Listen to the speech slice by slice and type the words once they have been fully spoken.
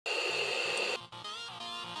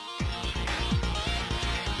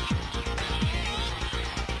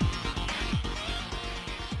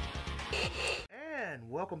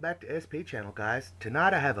welcome back to SP.Channel, guys.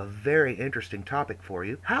 Tonight I have a very interesting topic for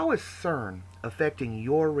you. How is CERN affecting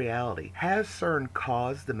your reality? Has CERN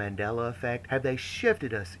caused the Mandela effect? Have they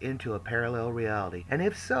shifted us into a parallel reality? And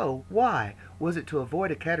if so, why? Was it to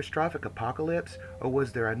avoid a catastrophic apocalypse, or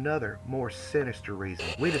was there another, more sinister reason?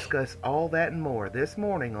 We discuss all that and more this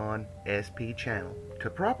morning on SP.Channel. To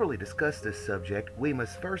properly discuss this subject, we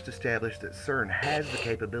must first establish that CERN has the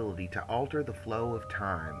capability to alter the flow of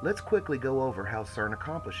time. Let's quickly go over how CERN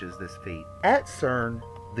accomplishes this feat. At CERN,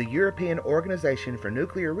 the European Organization for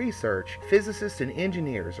Nuclear Research, physicists and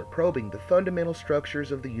engineers are probing the fundamental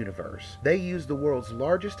structures of the universe. They use the world's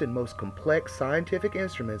largest and most complex scientific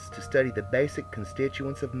instruments to study the basic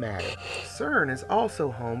constituents of matter. CERN is also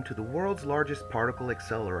home to the world's largest particle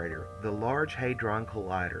accelerator, the Large Hadron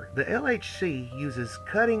Collider. The LHC uses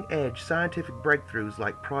cutting-edge scientific breakthroughs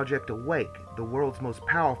like Project Awake, the world's most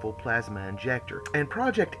powerful plasma injector, and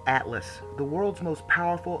Project Atlas, the world's most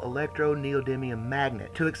powerful electro-neodymium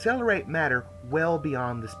magnet, to accelerate matter well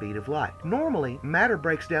beyond the speed of light. Normally, matter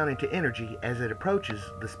breaks down into energy as it approaches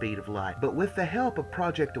the speed of light, but with the help of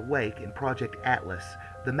Project Awake and Project Atlas,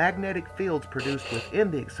 the magnetic fields produced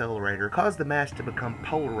within the accelerator cause the mass to become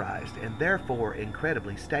polarized and therefore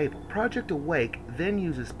incredibly stable. Project Awake then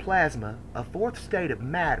uses plasma, a fourth state of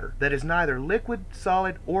matter that is neither liquid,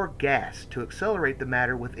 solid, or gas, to accelerate the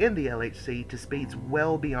matter within the LHC to speeds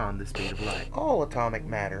well beyond the speed of light. All atomic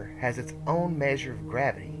matter has its own measure of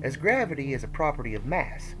gravity, as gravity is a property of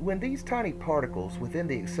mass. When these tiny particles within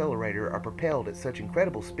the accelerator are propelled at such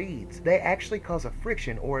incredible speeds, they actually cause a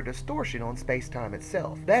friction or a distortion on space-time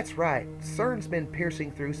itself. That's right, CERN's been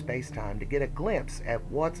piercing through space-time to get a glimpse at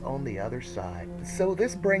what's on the other side. So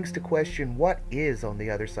this brings to question what is on the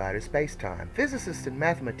other side of space-time. Physicists and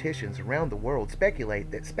mathematicians around the world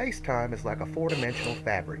speculate that space-time is like a four-dimensional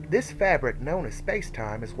fabric. This fabric, known as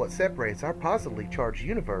space-time, is what separates our positively charged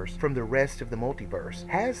universe from the rest of the multiverse.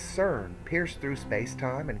 Has CERN pierced through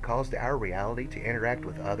space-time and caused our reality to interact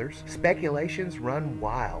with others? Speculations run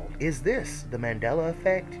wild. Is this the Mandela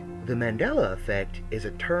effect? The Mandela effect is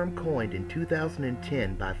a term coined in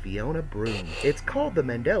 2010 by Fiona Broome. It's called the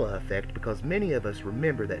Mandela effect because many of us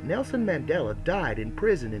remember that Nelson Mandela died in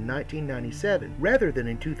prison in 1997 rather than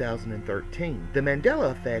in 2013. The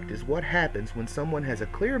Mandela effect is what happens when someone has a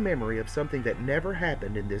clear memory of something that never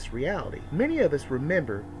happened in this reality. Many of us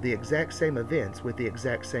remember the exact same events with the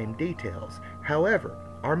exact same details. However,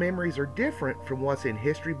 our memories are different from what's in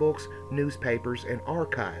history books, newspapers, and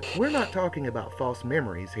archives. We're not talking about false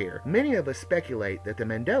memories here. Many of us speculate that the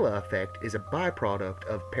Mandela effect is a byproduct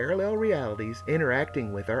of parallel realities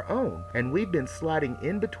interacting with our own, and we've been sliding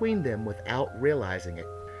in between them without realizing it.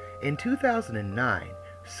 In 2009,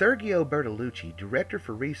 Sergio Bertolucci, Director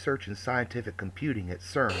for Research and Scientific Computing at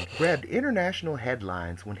CERN, grabbed international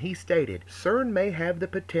headlines when he stated CERN may have the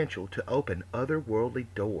potential to open otherworldly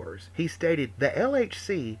doors. He stated the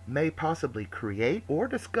LHC may possibly create or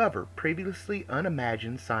discover previously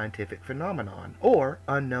unimagined scientific phenomenon, or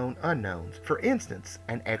unknown unknowns. For instance,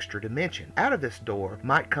 an extra dimension. Out of this door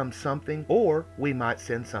might come something, or we might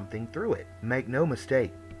send something through it. Make no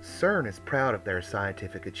mistake, CERN is proud of their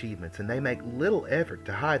scientific achievements, and they make little effort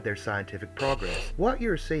to hide their scientific progress. What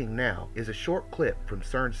you're seeing now is a short clip from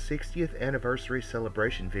CERN's 60th anniversary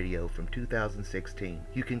celebration video from 2016.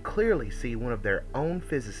 You can clearly see one of their own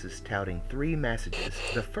physicists touting three messages.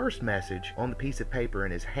 The first message on the piece of paper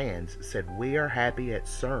in his hands said, "We are happy at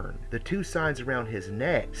CERN." The two signs around his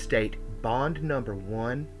neck state Bond number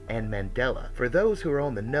 1 and Mandela. For those who are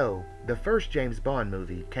on the know, the first James Bond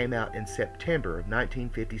movie came out in September of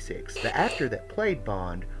 1956. The actor that played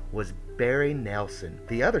Bond was Barry Nelson.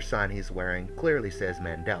 The other sign he's wearing clearly says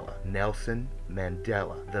Mandela. Nelson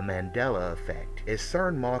Mandela. The Mandela effect. Is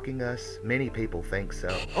CERN mocking us? Many people think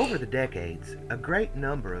so. Over the decades, a great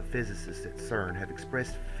number of physicists at CERN have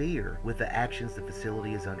expressed fear with the actions the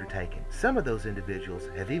facility has undertaken. Some of those individuals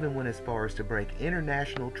have even went as far as to break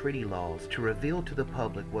international treaty laws to reveal to the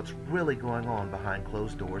public what's really going on behind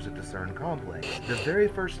closed doors at the CERN complex. The very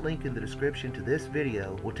first link in the description to this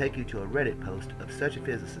video will take you to a Reddit post of such a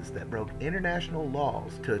physicist that broke international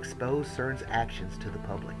laws to expose CERN's actions to the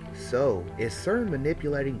public. So, is CERN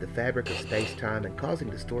manipulating the fabric of space-time and causing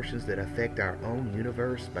distortions that affect our own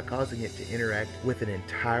universe by causing it to interact with an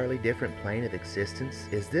entirely different plane of existence?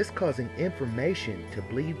 Is this causing information to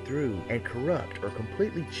bleed through and corrupt or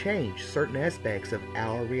completely change certain aspects of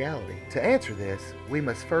our reality? To answer this, we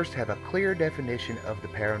must first have a clear definition of the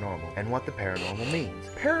paranormal and what the paranormal means.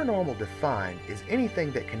 Paranormal defined is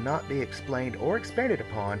anything that cannot be explained or expanded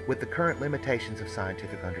upon with the current limitations of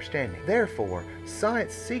scientific understanding. Therefore,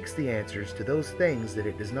 science seeks the answers to those things that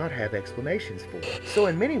it does not have explanations for. So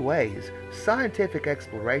in many ways, scientific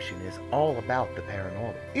exploration is all about the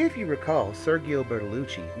paranormal. If you recall Sergio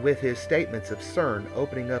Bertolucci with his statements of CERN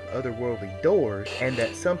opening up otherworldly doors and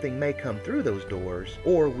that something may come through those doors,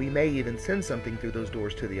 or we may even send something through those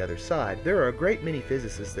doors to the other side, there are a great many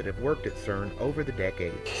physicists that have worked at CERN over the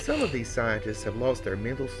decades. Some of these scientists have lost their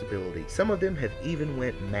mental stability. Some of them have even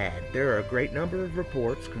went mad. There are a great number of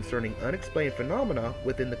reports concerning unexplained phenomena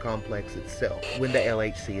within the complex itself when the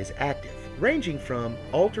LHC is active, ranging from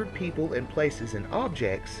altered people and places and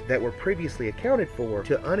objects that were previously accounted for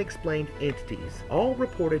to unexplained entities, all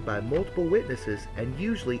reported by multiple witnesses and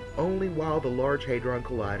usually only while the Large Hadron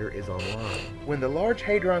Collider is online. When the Large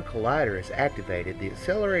Hadron Collider is activated, the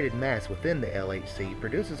accelerated mass within the LHC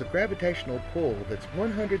produces a gravitational pull that's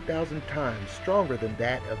 100,000 times stronger than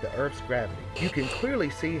that of the Earth's gravity. You can clearly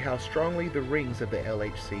see how strongly the rings of the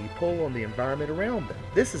LHC pull on the environment around them.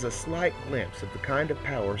 This is a slight glimpse of the kind of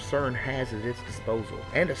power CERN has at its disposal,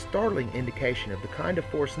 and a startling indication of the kind of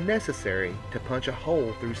force necessary to punch a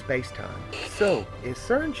hole through space-time. So, is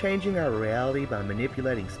CERN changing our reality by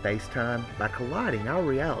manipulating space-time, by colliding our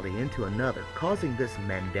reality into another, causing this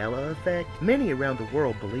Mandela effect? Many around the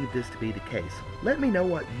world believe this to be the case. Let me know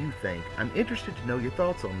what you think. I'm interested to know your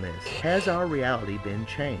thoughts on this. Has our reality been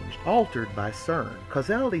changed, altered by CERN?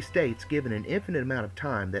 Causality states given an infinite amount of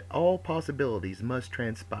time that all possibilities must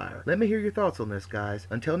transpire. Let me hear your thoughts on this, guys.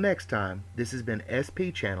 Until next time, this has been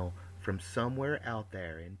SP.Channel from somewhere out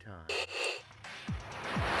there in time.